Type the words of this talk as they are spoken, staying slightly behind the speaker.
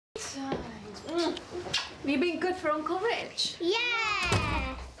Have you been good for Uncle Rich?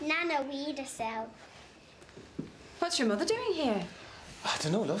 Yeah! Nana weed herself. What's your mother doing here? I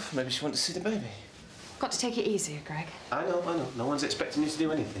don't know, love. Maybe she wanted to see the baby. Got to take it easier, Greg. I know. No one's expecting you to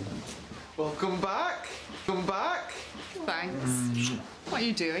do anything. Well, come back. Come back. Thanks. What are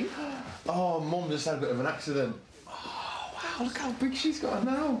you doing? Oh, Mum just had a bit of an accident. Oh, wow, look how big she's got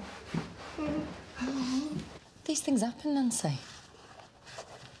now. These things happen, Nancy.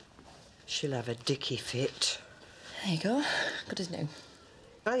 She'll have a dicky fit. There you go. Good as new.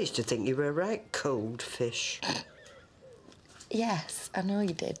 I used to think you were a right cold fish. Yes, I know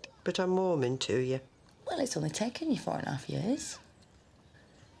you did. But I'm warming to you. Well, it's only taken you 4.5 years.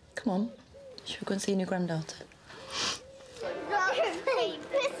 Come on. Shall we go and see your new granddaughter? Rock, paper,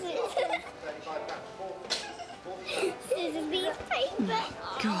 scissors. Scissors, beat, paper.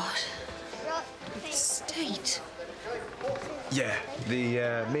 God. Rock, The state. Yeah, me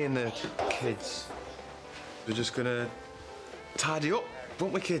and the kids, we're just gonna tidy up,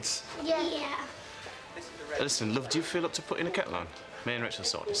 won't we, kids? Yeah. Listen, love, do you feel up to putting a kettle on? Me and Rich will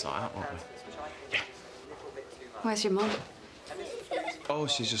sort this out, won't we? Yeah. Where's your mum? Oh,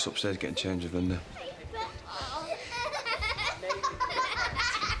 she's just upstairs getting change with Linda.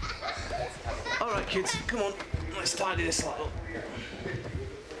 All right, kids, come on. Let's tidy this lot up.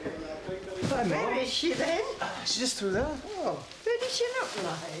 Where is she then? She's just through there. Oh, who did she look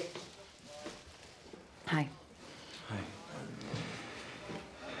like? Hi. Hi.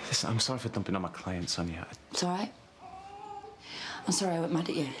 Listen, I'm sorry for dumping all my clients on you. It's all right. I'm sorry I went mad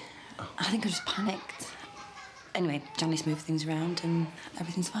at you. Oh. I think I just panicked. Anyway, Johnny's moved things around and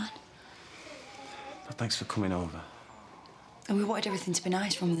everything's fine. Well, thanks for coming over. And we wanted everything to be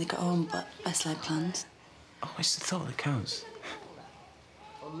nice when they got home, but best laid plans. Oh, it's the thought that counts.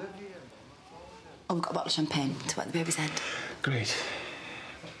 Oh, we've got a bottle of champagne to wet the baby's head. Great.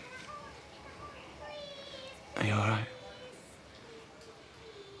 Are you all right?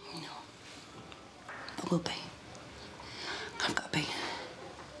 No. I will be. I've got to be.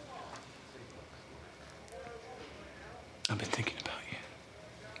 I've been thinking about you.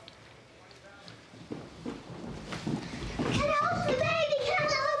 Can I hold the baby? Can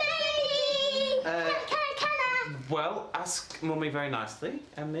I hold the baby? Can I? Well, ask Mummy very nicely,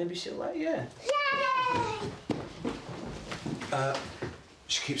 and maybe she'll let you. Yay!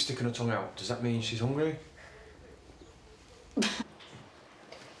 She keeps sticking her tongue out. Does that mean she's hungry?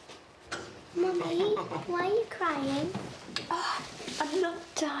 Mummy, why are you crying? Oh, I'm not,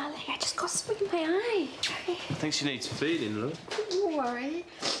 darling. I just got something in my eye. I think she needs feeding, love. Don't worry.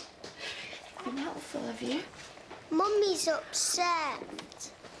 I'm helpful of you. Mummy's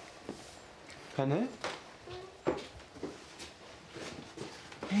upset. Penny?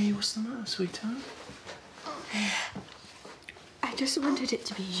 Hey, what's the matter, sweetheart? I just wanted it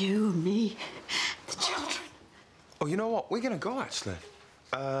to be you and me, the children. Oh, you know what? We're gonna go, actually.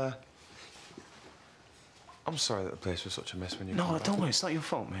 I'm sorry that the place was such a mess when you No, got back. don't worry. It's not your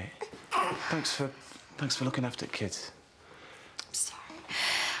fault, mate. Thanks for looking after the kids. I'm sorry.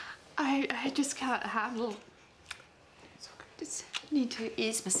 I just can't handle. Just need to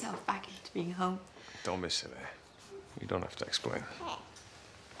ease myself back into being home. Don't be silly. You don't have to explain.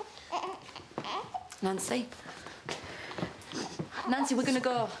 Nancy? Nancy, we're going to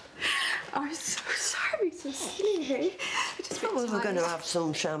go. I'm so sorry, so silly. I just Well, we're going to have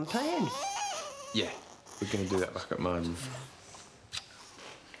some champagne. Yeah, we're gonna do that back at mine.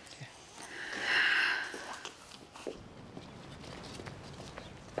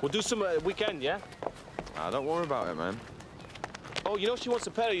 We'll do some weekend, yeah? Don't worry about it, man. Oh, you know she wants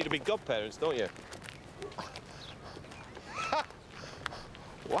to pair you to be godparents, don't you?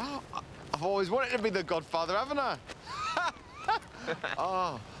 Wow, I've always wanted to be the godfather, haven't I?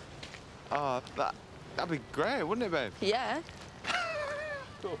 That'd be great, wouldn't it, babe? Yeah.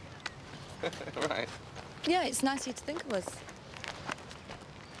 Cool. Right. Yeah, it's nice of you to think of us.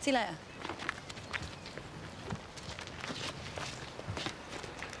 See you later.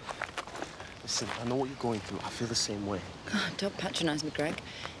 Listen, I know what you're going through. I feel the same way. God, don't patronise me, Greg.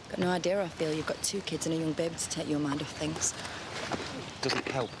 Got no idea how I feel. You've got 2 kids and a young baby to take your mind off things. It doesn't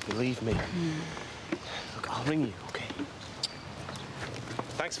help, believe me. Look, I'll ring you, okay?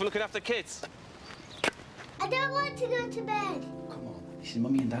 Thanks for looking after kids. I don't want to go to bed. Come on, this is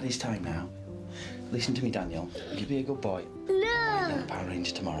Mummy and Daddy's time now. Listen to me, Daniel. You be a good boy. No. You're Power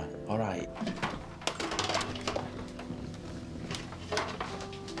Ranger tomorrow, all right?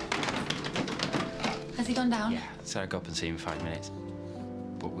 Has he gone down? Yeah, so I'll go up and see him in 5 minutes.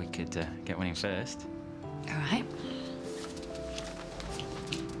 But we could get one in first. All right.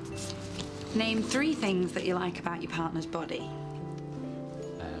 Name 3 things that you like about your partner's body.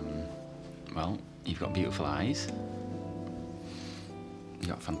 Well, you've got beautiful eyes. You've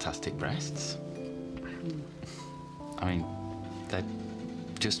got fantastic breasts. I mean, they're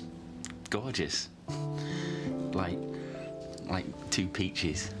just gorgeous. Like two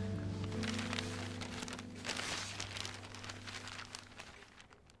peaches.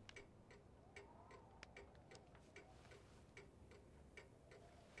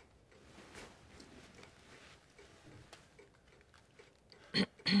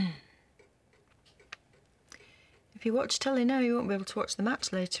 If you watch telly now, you won't be able to watch the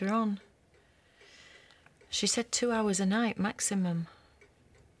match later on. She said 2 hours a night maximum.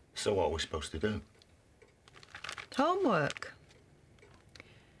 So what are we supposed to do? Homework.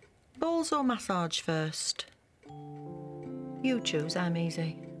 Balls or massage first? You choose, I'm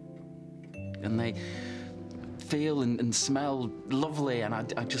easy. And they feel and smell lovely, and I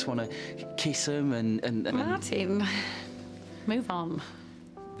just want to kiss them and... Martin, move on.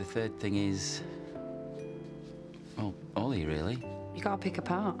 The third thing is... well, Ollie, really. You gotta pick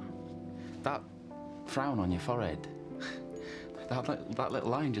apart. That frown on your forehead. that little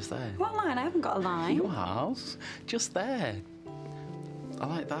line just there. What line? I haven't got a line. Your house, just there. I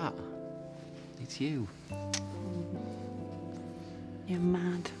like that. It's you. You're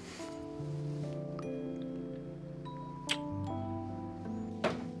mad.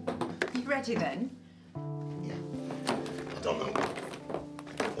 You ready then? Yeah. I don't know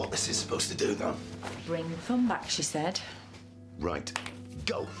what this is supposed to do, though. Bring the fun back, she said. Right.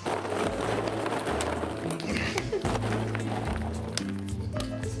 Go.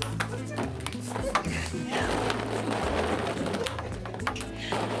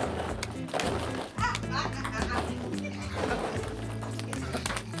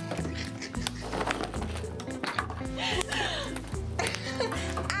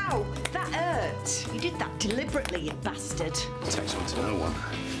 Ow! That hurt. You did that deliberately, you bastard. Takes one to know one.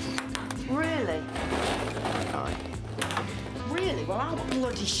 Really? Aye. Really? Well, I'll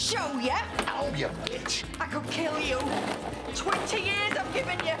bloody show you. Oh, you bitch. I could kill you. 20 years I've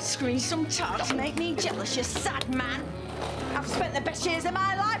given you. Screen some talk to make me jealous, you sad man. I've spent the best years of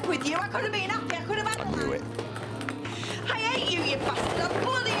my life with you. I could have been happy. I could have had... I knew it. I hate you, you bastard. I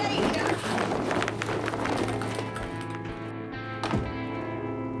bloody hate you.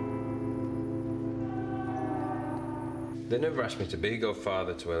 They never asked me to be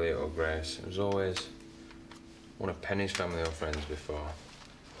godfather to Elliot or Grace. It was always one of Penny's family or friends before.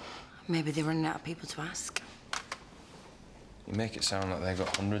 Maybe they're running out of people to ask. You make it sound like they've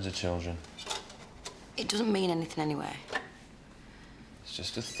got hundreds of children. It doesn't mean anything anyway. It's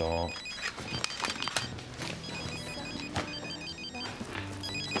just a thought.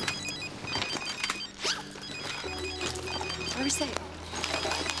 Where is it?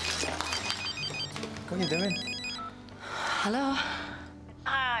 What are you doing? Hello?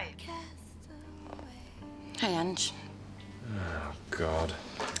 Hi. Hey, Ange. Oh, God.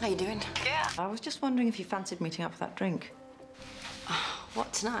 How you doing? Yeah. I was just wondering if you fancied meeting up for that drink.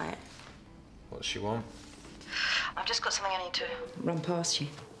 What, tonight? What's she want? I've just got something I need to run past you.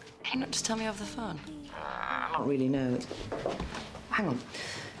 Can you not just tell me over the phone? Not really, no. Hang on. Do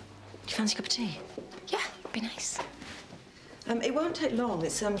you fancy a cup of tea? Yeah, be nice. It won't take long.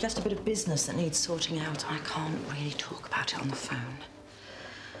 It's just a bit of business that needs sorting out. I can't really talk about it on the phone.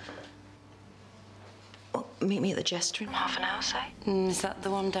 Well, meet me at the Jester in half an hour, say. Is that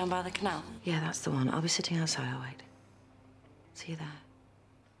the one down by the canal? Yeah, that's the one. I'll be sitting outside. I'll wait. See you there.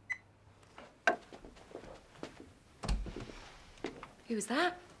 Who's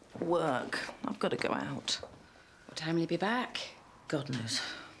that? Work. I've got to go out. What time will you be back? God knows.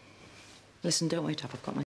 Listen, don't wait up. I've got my